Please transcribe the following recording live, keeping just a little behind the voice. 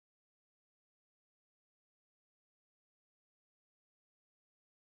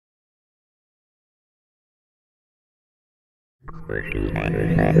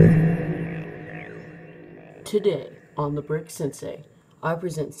Today on the Brick Sensei, I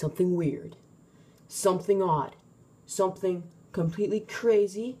present something weird, something odd, something completely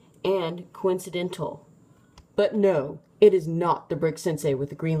crazy and coincidental. But no, it is not the Brick Sensei with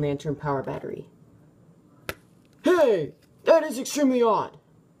the Green Lantern power battery. Hey, that is extremely odd.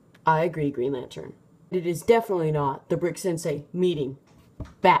 I agree, Green Lantern. It is definitely not the Brick Sensei meeting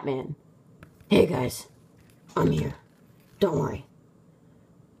Batman. Hey guys, I'm here. Don't worry.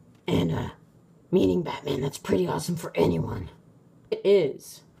 And, meeting Batman, that's pretty awesome for anyone. It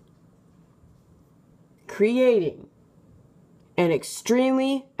is creating an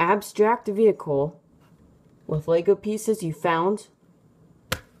extremely abstract vehicle with Lego pieces you found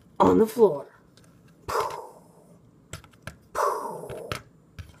on the floor.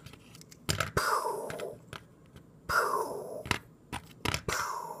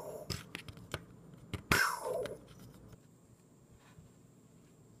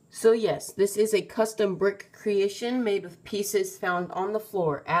 So yes, this is a custom brick creation made with pieces found on the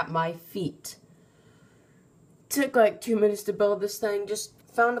floor at my feet. Took like 2 minutes to build this thing, just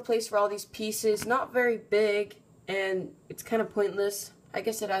found a place for all these pieces, not very big, and it's kind of pointless. I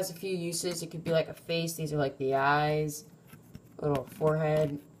guess it has a few uses. It could be like a face, these are like the eyes, a little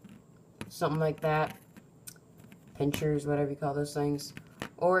forehead, something like that. Pinchers, whatever you call those things.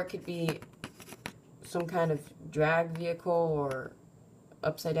 Or it could be some kind of drag vehicle or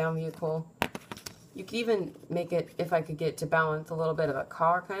upside down vehicle. You could even make it, if I could get it to balance, a little bit of a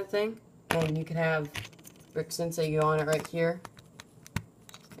car kind of thing. And you could have Brick Sensei go on it right here.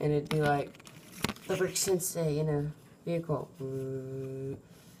 And it'd be like the Brick Sensei in a vehicle.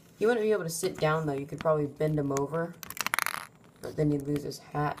 He wouldn't be able to sit down though. You could probably bend him over. But then he'd lose his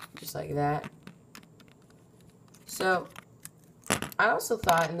hat, just like that. So, I also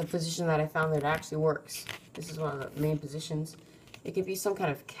thought in the position that I found that it actually works. This is one of the main positions. It could be some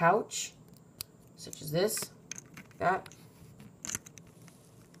kind of couch, such as this, that,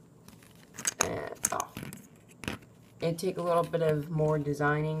 and it'd take a little bit of more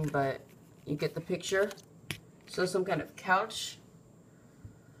designing, but you get the picture. So some kind of couch.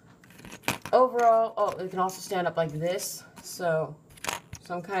 Overall, it can also stand up like this, so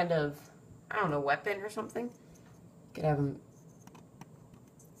some kind of, I don't know, weapon or something. You could have him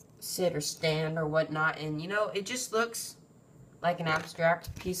sit or stand or whatnot, and you know, it just looks like an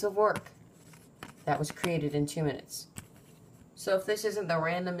abstract piece of work that was created in 2 minutes. So if this isn't the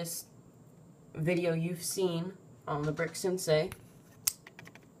randomest video you've seen on the Brick Sensei,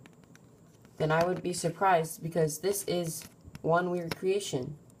 then I would be surprised, because this is one weird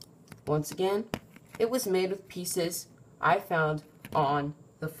creation. Once again, it was made with pieces I found on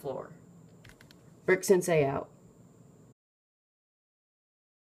the floor. Brick Sensei out.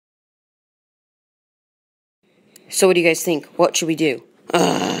 So what do you guys think? What should we do?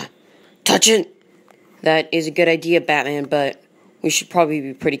 Touch it! That is a good idea, Batman, but we should probably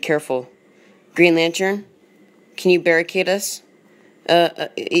be pretty careful. Green Lantern, can you barricade us?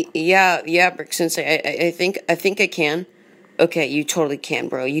 Yeah, Brick Sensei, I think I can. Okay, you totally can,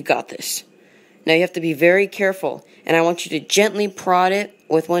 bro. You got this. Now you have to be very careful, and I want you to gently prod it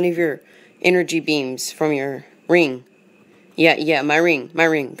with one of your energy beams from your ring. Yeah, my ring.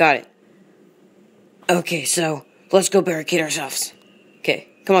 Got it. Okay, so let's go barricade ourselves. Okay,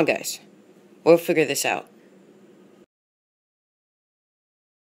 come on, guys. We'll figure this out.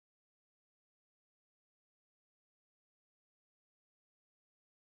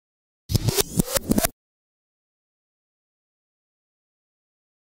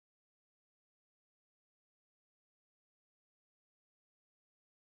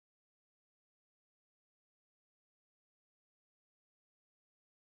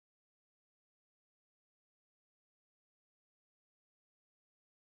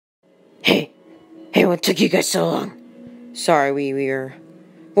 Hey, what took you guys so long? Sorry, we were...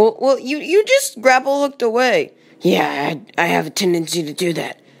 Well, you just grapple-hooked away. Yeah, I have a tendency to do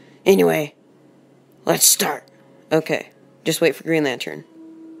that. Anyway, let's start. Okay, just wait for Green Lantern.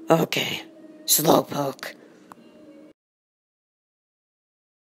 Okay, slowpoke.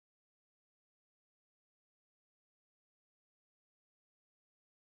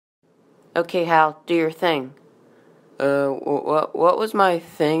 Okay, Hal, do your thing. What was my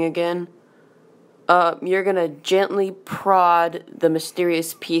thing again? You're gonna gently prod the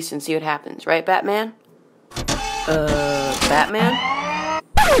mysterious piece and see what happens, right, Batman? Batman?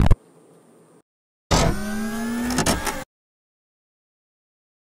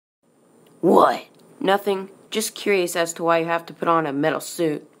 What? Nothing. Just curious as to why you have to put on a metal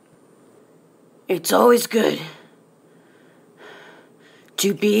suit. It's always good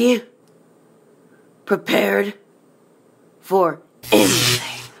to be prepared for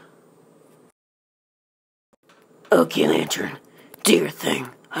anything. Okay, Lantern, do your thing.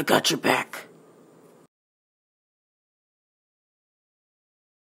 I got your back.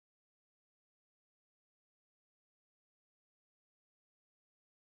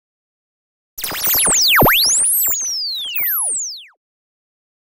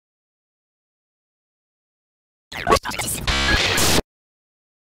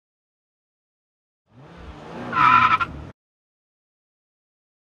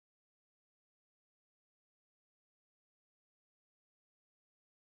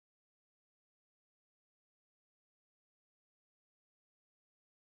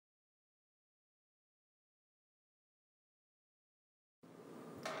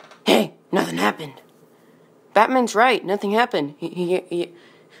 Hey, nothing happened. Batman's right. Nothing happened.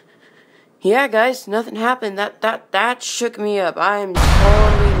 Yeah, guys, nothing happened. That shook me up. I'm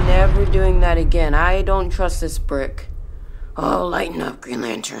totally never doing that again. I don't trust this brick. Oh, lighten up, Green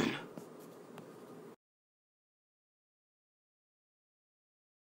Lantern.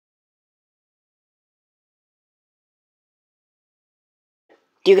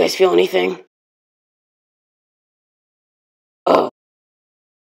 Do you guys feel anything? Oh.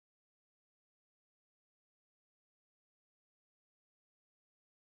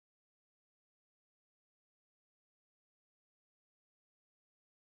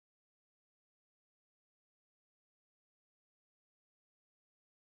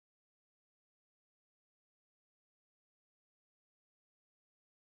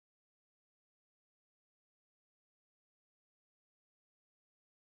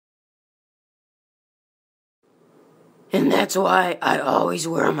 And that's why I always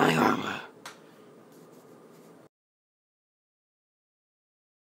wear my armor.